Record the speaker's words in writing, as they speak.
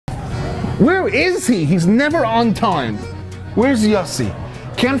Where is he? He's never on time. Where's Yossi?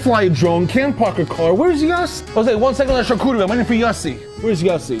 Can't fly a drone, can't park a car. Where's Yossi? Jose, 1 second on the charcuterie. I'm waiting for Yossi. Where's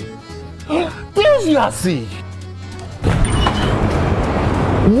Yossi? There's Yossi!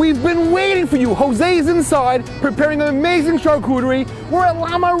 We've been waiting for you. Jose is inside, preparing an amazing charcuterie. We're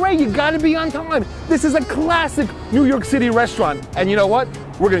at Marais. You gotta be on time. This is a classic New York City restaurant. And you know what?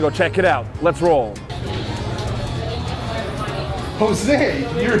 We're gonna go check it out. Let's roll. Jose,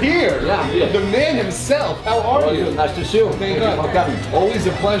 you're here. Yeah. The man himself. How are you? Nice to see you. Thank you for coming. Always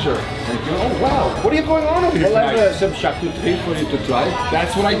a pleasure. Thank you. Oh, wow. What are you going on over here Well, I tonight? have some charcuterie for you to try.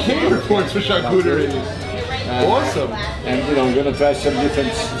 That's what I came here for charcuterie. Awesome. And you know, I'm gonna try some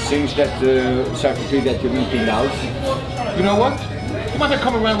different things that charcuterie that you're making now. You know what? You might have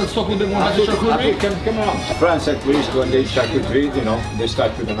come around. Let's talk a little bit more about the charcuterie. Come around. France, at least, when they charcuterie, you know, they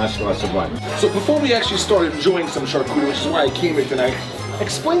start with a nice glass of wine. So before we actually start enjoying some charcuterie, which is why I came here tonight,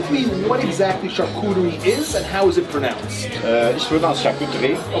 explain to me what exactly charcuterie is and how is it pronounced? It's pronounced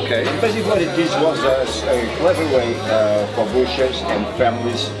charcuterie. Okay. Basically what it is was a clever way for butchers and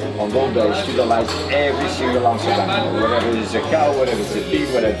families on those days to utilize every single ounce of animal, whether it's a cow, whether it's a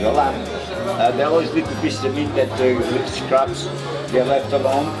pig, whether it's a lamb. There are always little pieces of meat that with scraps they're left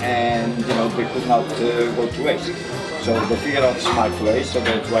alone, and you know they could not go to waste. So they figured out a smart way, so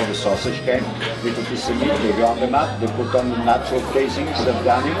that's why the sausage came. Little piece of meat, they ground them up, they put on the natural casings of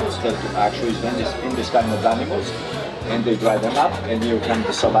the animals that actually is in this kind of animals, and they dry them up, and you come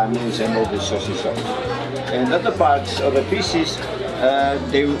the salamis and all the sausage. And other parts, other pieces,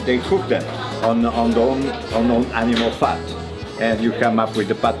 they cook them on own animal fat. And you come up with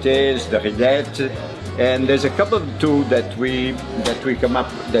the pâtés, the rillettes, and there's a couple of two that we come up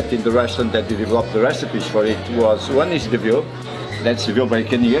that in the restaurant that they developed the recipes for it was one is the veal, that's the veal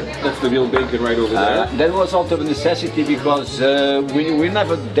bacon here. That's the veal bacon right over there. That was also a necessity because we're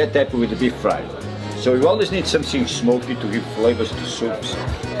never that happy with the beef fry. So you always need something smoky to give flavors to soups.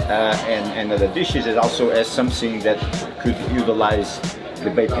 And other dishes it also has something that could utilize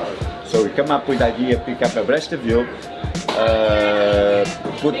the bacon. So we come up with the idea, pick up a breast of veal,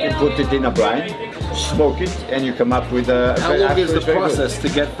 put it in a brine, smoke it, and you come up with a. How long is the process to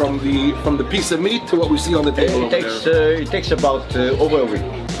get from the piece of meat to what we see on the table? It takes about over a week.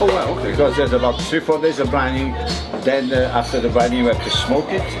 Oh wow, okay. Because there's about 3-4 days of brining. Then after the brining, you have to smoke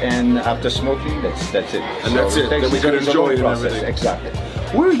it, and after smoking, that's it. And so that's it. Then we can enjoy it and everything. Exactly.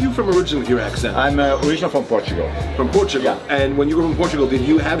 Where are you from originally with your accent? I'm originally from Portugal. From Portugal? Yeah. And when you were from Portugal, did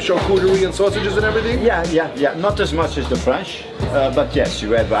you have charcuterie and sausages and everything? Yeah. Not as much as the French, but yes,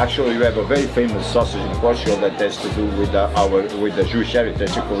 you have a very famous sausage in Portugal that has to do with the Jewish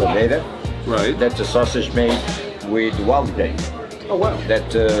heritage, Quicksilver. Right. That's a sausage made with wild game. Oh wow.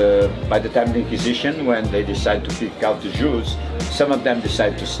 That by the time of the Inquisition, when they decide to kick out the Jews, some of them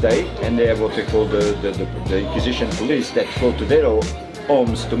decide to stay, and they have what they call the Inquisition police that go to their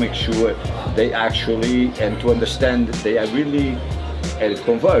homes to make sure they actually, and to understand they are really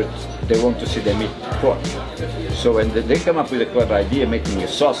convert, they want to see them eat pork. So when they come up with a clever idea making a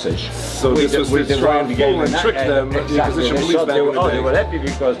sausage, so this was to try and fool and trick them. Exactly. They were happy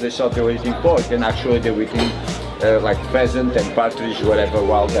because they thought they were eating pork, and actually they were eating like pheasant and partridge, whatever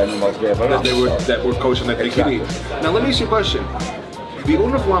wild animals they have around. That were kosher that they could eat. Now let me ask you a question. The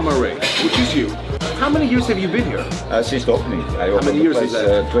owner of Marais, which is you, how many years have you been here? Since the opening. How many years is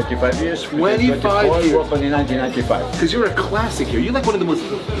that? 25 years. 25 years. We opened in 1995. Because you're a classic here. You're like one of the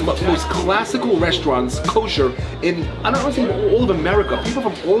most classical restaurants, kosher, in, I don't know, all of America. People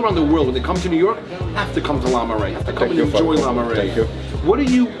from all around the world, when they come to New York, have to come to Marais, have to come and enjoy Marais. Thank you. What do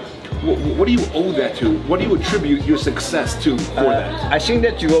you owe that to? What do you attribute your success to for that? I think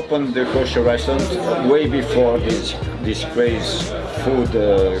that you opened the kosher restaurant way before this craze food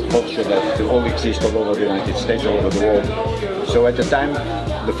culture that all exists all over the United States, all over the world. So at the time,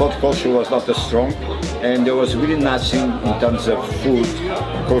 the food culture was not as strong, and there was really nothing in terms of food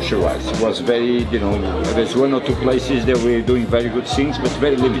kosher-wise. It was very, there's 1 or 2 places that were doing very good things, but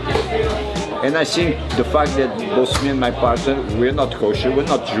very limited. And I think the fact that both me and my partner, we're not kosher, we're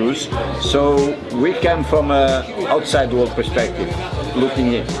not Jews, so we came from an outside world perspective,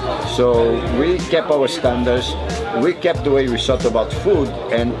 looking in. So we kept our standards, we kept the way we thought about food,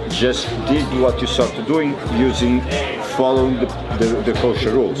 and just did what you thought of doing, following the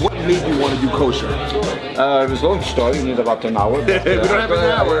kosher rules. What made you want to do kosher? It was a long story, we need about an hour. But, we don't have an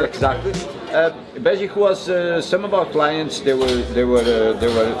hour. Exactly. Basically, was some of our clients, they were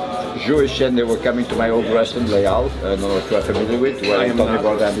Jewish, and they were coming to my old restaurant, Leal. I don't know if you are familiar with, where Tony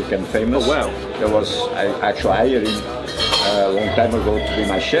Bourdain became famous. Oh wow! There was, I actually hired him a long time ago to be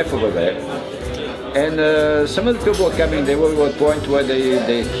my chef over there. And some of the people were coming, they were at a point where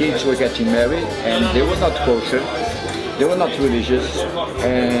the kids were getting married and they were not kosher, they were not religious,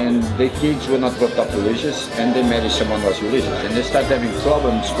 and the kids were not brought up religious, and they married someone who was religious. And they started having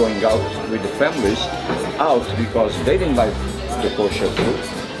problems going out with the families out because they didn't like the kosher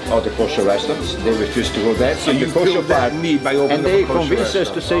food or the kosher restaurants. They refused to go there. So you filled that need by opening and they up a kosher convinced us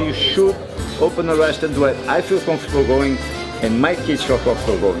to say you should open a restaurant where I feel comfortable going and my kids feel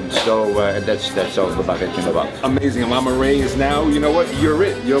comfortable going. So that's how the Marais came about. Amazing. La Marais is now, you know what? You're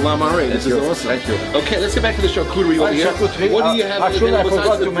it. You're La Marais. This is awesome. Thank you. Okay, let's get back to the charcuterie over here. Charcuterie. What do you have? Actually, I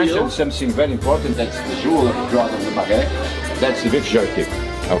forgot to mention veal? something very important. That's the jewel of the crown of the Marais. That's the beef jerky.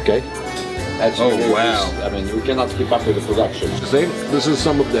 Okay. That's wow. I mean, we cannot keep up with the production. This is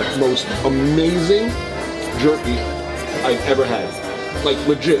some of the most amazing jerky I've ever had. Like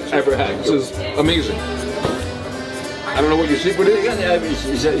legit, ever had. This is amazing. I don't know what your secret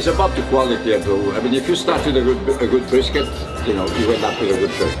is. It's about the quality of the. I mean, if you start with a good brisket, you know, you end up with a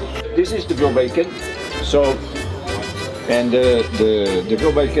good jerky. This is the veal bacon. So, and the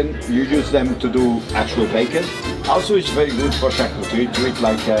veal bacon, you use them to do actual bacon. Also, it's very good for charcuterie to eat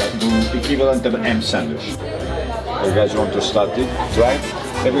like the equivalent of an ham sandwich. You guys want to start it, right?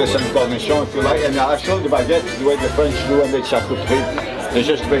 Maybe there's some cornichon if you like. And actually, the baguette, the way the French do and the charcuterie, they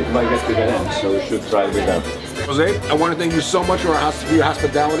just make the baguette with their hands. So you should try with that. Jose, I want to thank you so much for your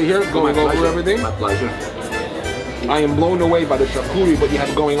hospitality here, going over everything. My pleasure. I am blown away by the charcuterie, what you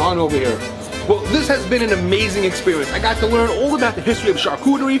have going on over here. Well, this has been an amazing experience. I got to learn all about the history of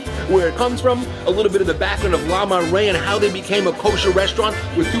charcuterie, where it comes from, a little bit of the background of La Marais and how they became a kosher restaurant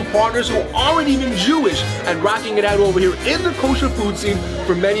with two partners who aren't even Jewish and rocking it out over here in the kosher food scene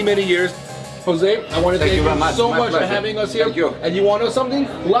for many, many years. Jose, I want to thank you so much for having us here. Thank you. And you want to know something?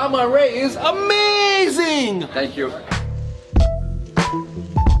 La Marais is amazing! Thank you.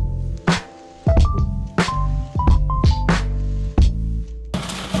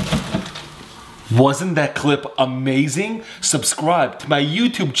 Wasn't that clip amazing? Subscribe to my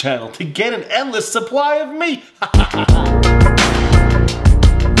YouTube channel to get an endless supply of me.